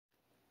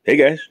Hey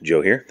guys,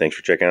 Joe here. Thanks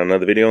for checking out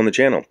another video on the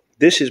channel.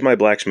 This is my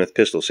Blacksmith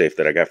pistol safe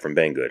that I got from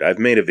Banggood. I've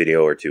made a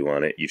video or two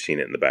on it. You've seen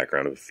it in the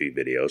background of a few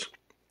videos.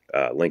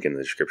 Link in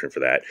the description for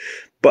that.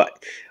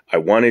 But I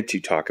wanted to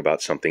talk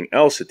about something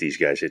else that these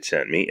guys had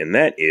sent me, and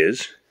that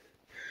is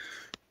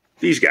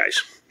these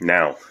guys.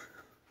 Now,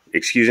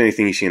 excuse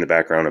anything you see in the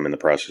background. I'm in the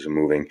process of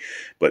moving.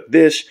 But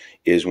this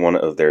is one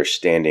of their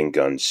standing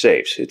gun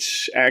safes.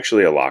 It's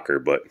actually a locker,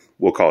 but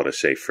we'll call it a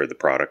safe for the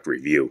product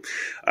review.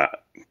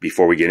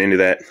 Before we get into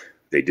that,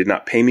 they did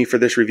not pay me for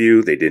this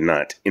review. They did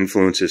not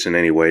influence this in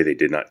any way. They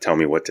did not tell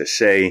me what to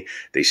say.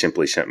 They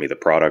simply sent me the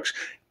products.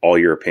 All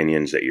your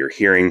opinions that you're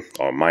hearing,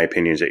 all my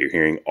opinions that you're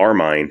hearing are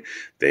mine.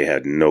 They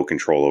had no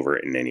control over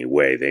it in any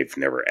way. They've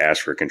never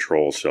asked for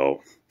control,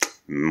 so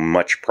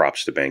much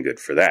props to Banggood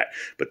for that.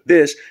 But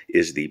this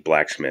is the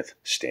Blacksmith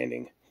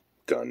standing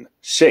gun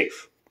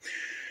safe.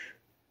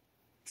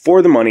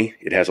 For the money,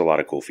 it has a lot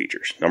of cool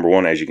features. Number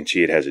one, as you can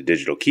see, it has a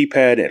digital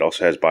keypad. It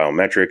also has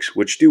biometrics,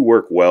 which do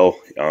work well,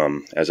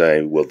 as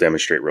I will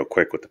demonstrate real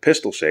quick with the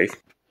pistol safe.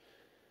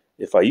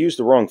 If I use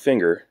the wrong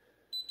finger,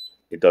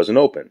 it doesn't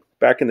open.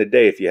 Back in the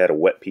day, if you had a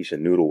wet piece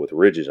of noodle with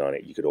ridges on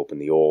it, you could open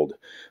the old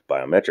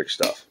biometric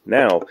stuff.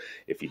 Now,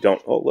 if you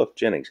don't, oh look,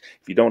 Jennings,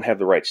 if you don't have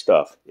the right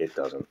stuff, it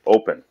doesn't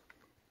open.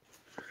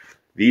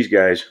 These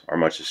guys are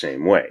much the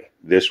same way.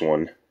 This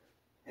one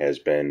has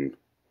been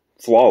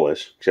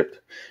flawless, except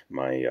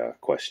my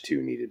Quest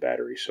 2 needed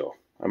batteries, so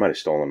I might have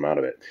stolen them out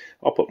of it.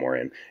 I'll put more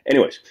in.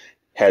 Anyways,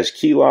 has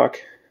key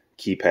lock,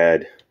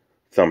 keypad,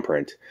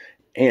 thumbprint,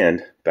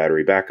 and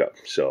battery backup.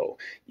 So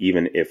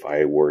even if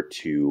I were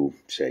to,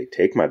 say,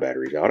 take my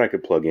batteries out, I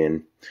could plug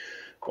in,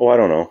 oh, I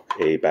don't know,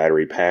 a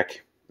battery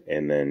pack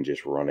and then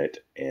just run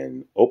it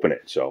and open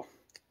it. So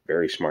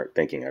very smart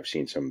thinking. I've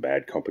seen some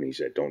bad companies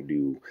that don't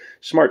do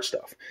smart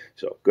stuff.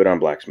 So good on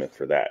Blacksmith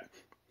for that.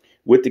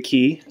 With the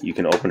key, you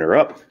can open her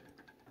up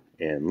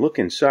and look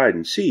inside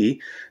and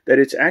see that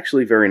it's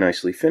actually very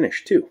nicely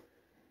finished too.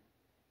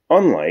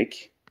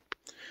 Unlike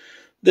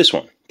this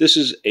one. This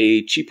is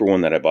a cheaper one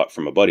that I bought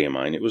from a buddy of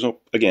mine. It was,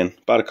 again,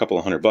 about a couple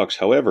of $100.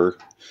 However,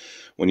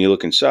 when you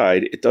look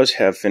inside, it does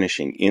have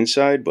finishing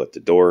inside, but the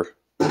door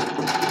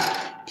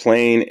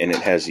plain, and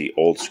it has the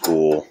old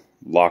school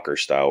locker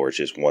style, where it's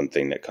just one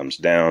thing that comes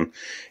down.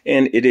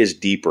 And it is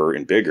deeper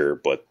and bigger,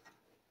 but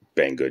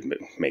Banggood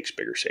makes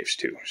bigger safes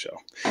too. So,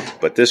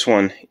 but this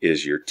one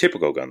is your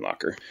typical gun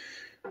locker.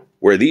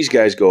 Where these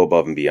guys go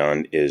above and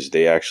beyond is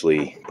they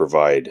actually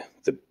provide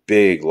the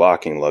big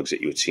locking lugs that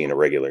you would see in a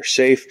regular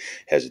safe. It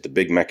has the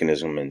big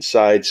mechanism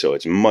inside, so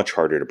it's much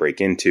harder to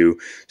break into.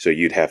 So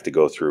you'd have to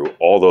go through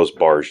all those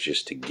bars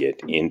just to get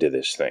into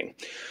this thing.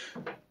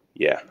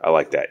 Yeah, I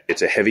like that.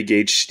 It's a heavy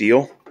gauge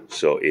steel,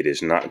 so it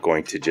is not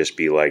going to just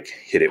be like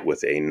hit it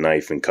with a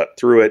knife and cut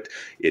through it.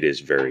 It is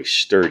very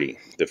sturdy.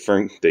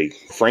 The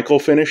crinkle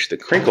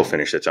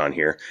finish that's on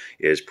here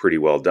is pretty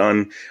well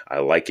done. I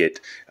like it.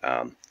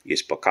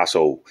 It's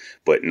Picasso,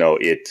 but no,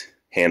 it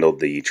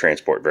handled the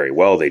transport very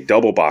well. They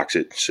double box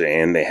it,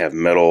 and they have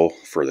metal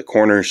for the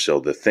corners, so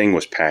the thing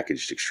was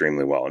packaged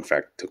extremely well. In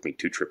fact, it took me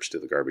 2 trips to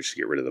the garbage to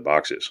get rid of the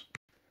boxes.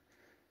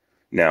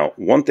 Now,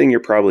 one thing you're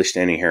probably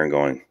standing here and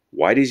going,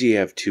 why does he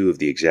have 2 of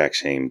the exact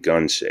same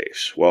gun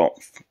safes? Well,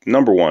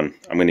 number one,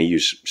 I'm going to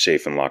use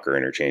safe and locker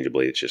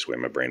interchangeably. It's just the way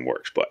my brain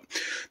works. But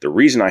the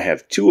reason I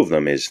have 2 of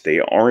them is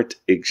they aren't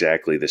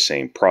exactly the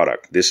same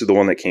product. This is the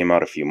one that came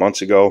out a few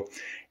months ago.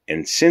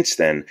 And since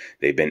then,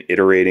 they've been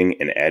iterating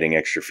and adding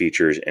extra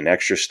features and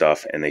extra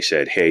stuff. And they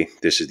said, hey,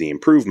 this is the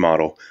improved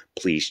model.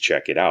 Please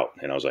check it out.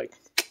 And I was like,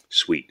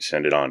 sweet,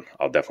 send it on.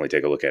 I'll definitely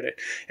take a look at it.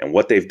 And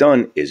what they've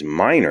done is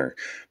minor,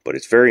 but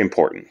it's very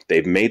important.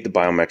 They've made the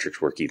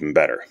biometrics work even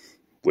better,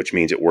 which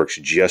means it works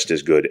just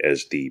as good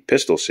as the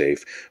pistol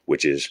safe,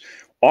 which is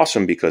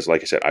awesome because,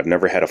 like I said, I've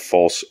never had a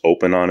false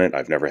open on it.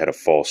 I've never had a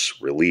false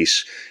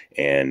release,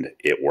 and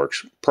it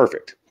works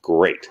perfect.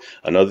 Great.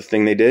 Another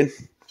thing they did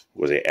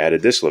was they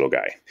added this little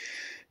guy.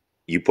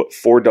 You put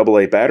 4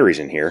 AA batteries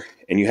in here,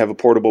 and you have a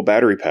portable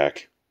battery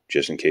pack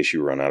just in case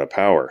you run out of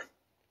power.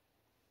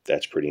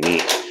 That's pretty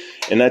neat.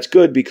 And that's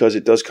good because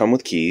it does come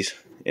with keys,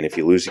 and if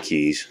you lose the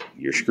keys,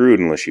 you're screwed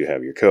unless you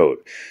have your code.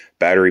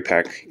 Battery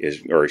pack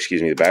is, or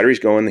excuse me, the batteries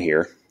go in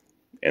here,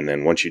 and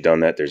then once you've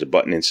done that, there's a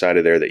button inside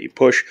of there that you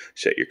push,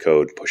 set your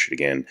code, push it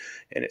again,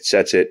 and it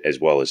sets it, as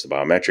well as the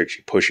biometrics.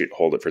 You push it,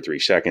 hold it for 3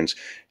 seconds,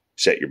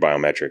 set your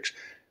biometrics,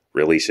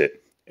 release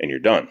it, and you're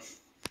done.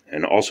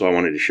 And also I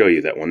wanted to show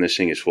you that when this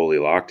thing is fully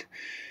locked,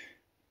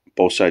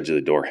 both sides of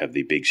the door have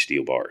the big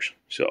steel bars.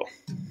 So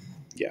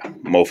yeah,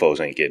 mofos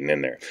ain't getting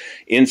in there.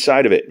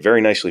 Inside of it,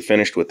 very nicely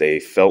finished with a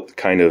felt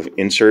kind of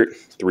insert.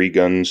 3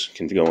 guns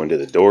can go into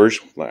the doors.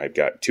 I've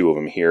got 2 of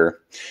them here.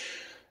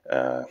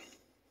 Don't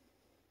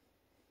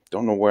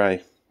know where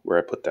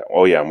I put that.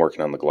 Oh yeah, I'm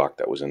working on the Glock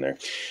that was in there.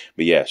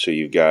 But yeah, so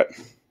you've got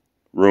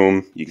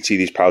room. You can see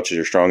these pouches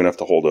are strong enough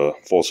to hold a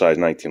full-size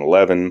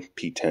 1911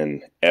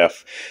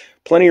 P10F.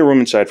 Plenty of room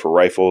inside for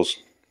rifles.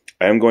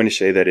 I am going to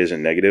say that is a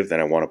negative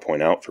that I want to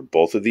point out for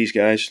both of these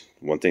guys.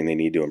 One thing they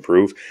need to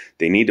improve,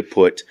 they need to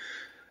put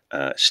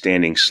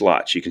standing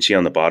slots. You can see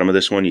on the bottom of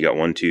this one, you got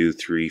 1, 2,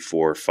 3,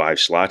 4, 5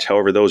 slots.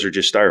 However, those are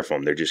just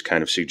styrofoam. They're just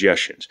kind of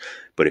suggestions.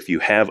 But if you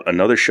have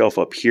another shelf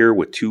up here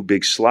with 2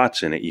 big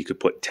slots in it, you could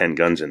put 10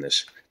 guns in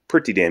this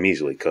pretty damn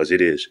easily because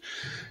it is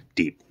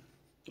deep,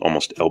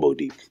 almost elbow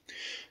deep.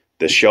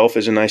 The shelf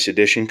is a nice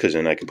addition because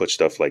then I can put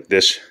stuff like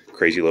this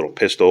crazy little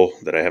pistol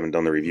that I haven't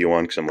done the review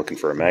on because I'm looking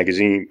for a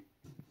magazine,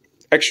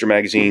 extra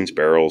magazines,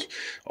 barrels,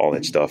 all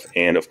that stuff.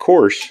 And of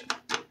course,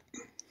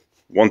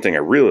 one thing I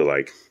really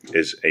like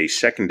is a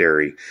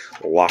secondary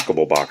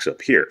lockable box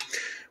up here.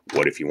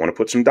 What if you want to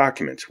put some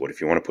documents? What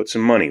if you want to put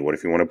some money? What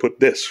if you want to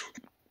put this?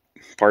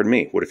 Pardon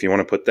me. What if you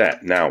want to put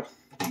that? Now,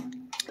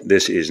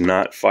 this is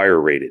not fire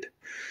rated.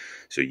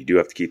 So you do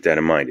have to keep that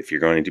in mind. If you're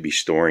going to be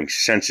storing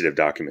sensitive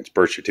documents,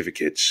 birth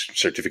certificates,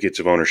 certificates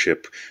of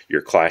ownership,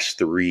 your class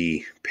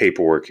 3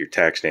 paperwork, your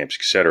tax stamps,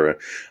 etc.,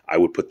 I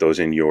would put those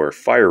in your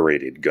fire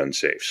rated gun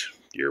safes.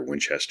 Your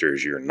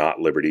Winchesters, your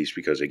not Liberties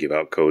because they give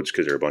out codes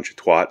because they're a bunch of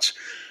twats.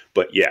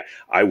 But yeah,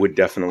 I would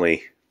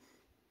definitely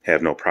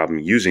have no problem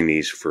using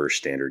these for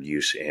standard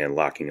use and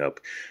locking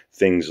up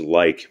things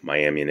like my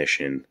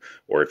ammunition,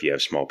 or if you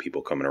have small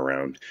people coming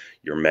around,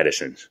 your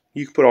medicines.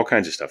 You can put all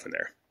kinds of stuff in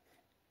there.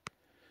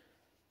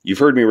 You've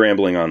heard me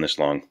rambling on this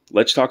long.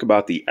 Let's talk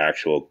about the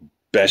actual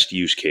best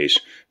use case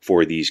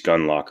for these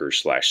gun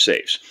lockers /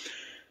 safes.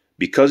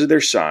 Because of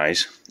their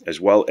size, as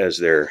well as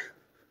their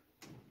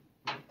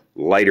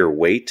lighter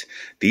weight,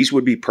 these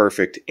would be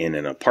perfect in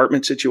an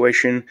apartment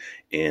situation,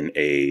 in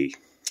a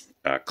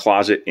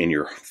closet in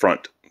your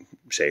front,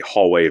 say,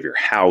 hallway of your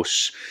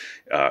house,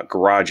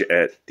 garage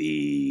at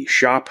the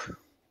shop,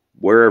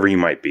 wherever you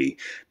might be,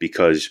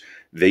 because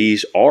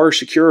these are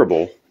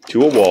securable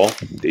to a wall.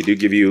 They do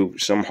give you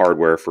some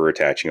hardware for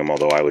attaching them,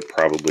 although I would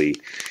probably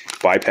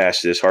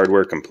bypass this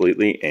hardware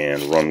completely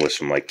and run with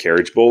some like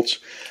carriage bolts.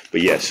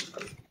 But yes,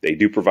 they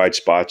do provide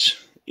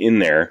spots in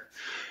there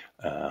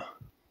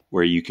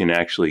where you can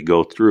actually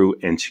go through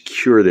and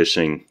secure this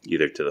thing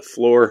either to the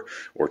floor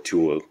or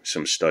to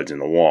some studs in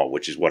the wall,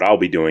 which is what I'll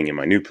be doing in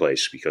my new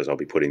place because I'll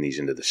be putting these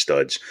into the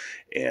studs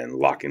and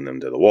locking them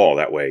to the wall.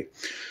 That way,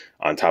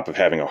 on top of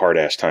having a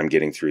hard-ass time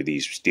getting through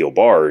these steel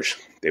bars,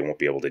 they won't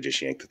be able to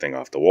just yank the thing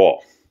off the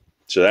wall.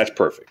 So that's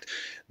perfect.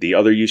 The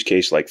other use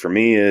case, like for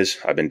me, is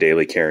I've been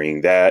daily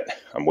carrying that.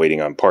 I'm waiting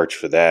on parts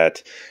for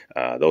that.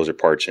 Those are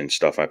parts and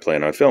stuff I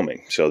plan on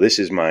filming. So this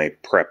is my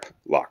prep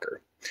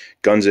locker.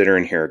 Guns that are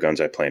in here are guns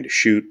I plan to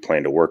shoot,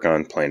 plan to work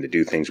on, plan to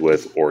do things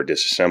with, or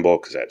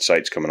disassemble, because that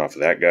sight's coming off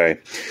of that guy,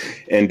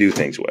 and do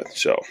things with.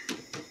 So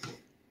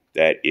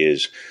that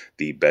is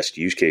the best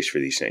use case for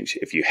these things.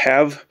 If you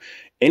have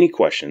any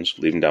questions,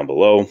 leave them down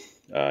below.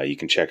 You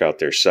can check out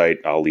their site.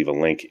 I'll leave a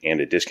link and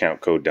a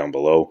discount code down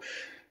below.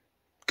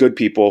 Good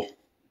people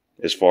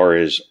as far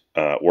as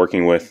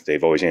working with.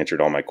 They've always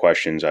answered all my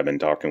questions. I've been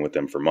talking with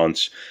them for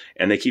months,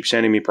 and they keep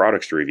sending me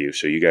products to review.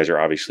 So you guys are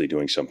obviously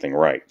doing something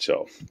right.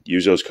 So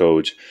use those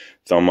codes,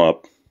 thumb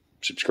up,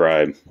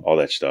 subscribe, all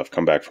that stuff.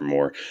 Come back for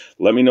more.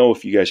 Let me know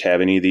if you guys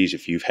have any of these,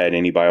 if you've had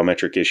any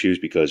biometric issues,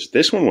 because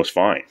this one was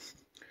fine.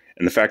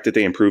 And the fact that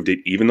they improved it,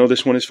 even though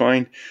this one is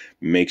fine,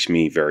 makes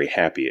me very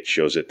happy. It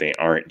shows that they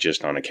aren't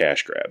just on a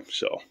cash grab.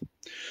 So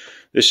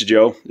this is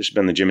Joe. This has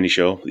been the Jiminy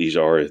Show. These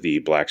are the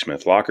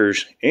Blacksmith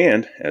lockers.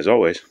 And as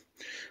always,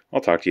 I'll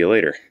talk to you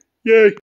later. Yay!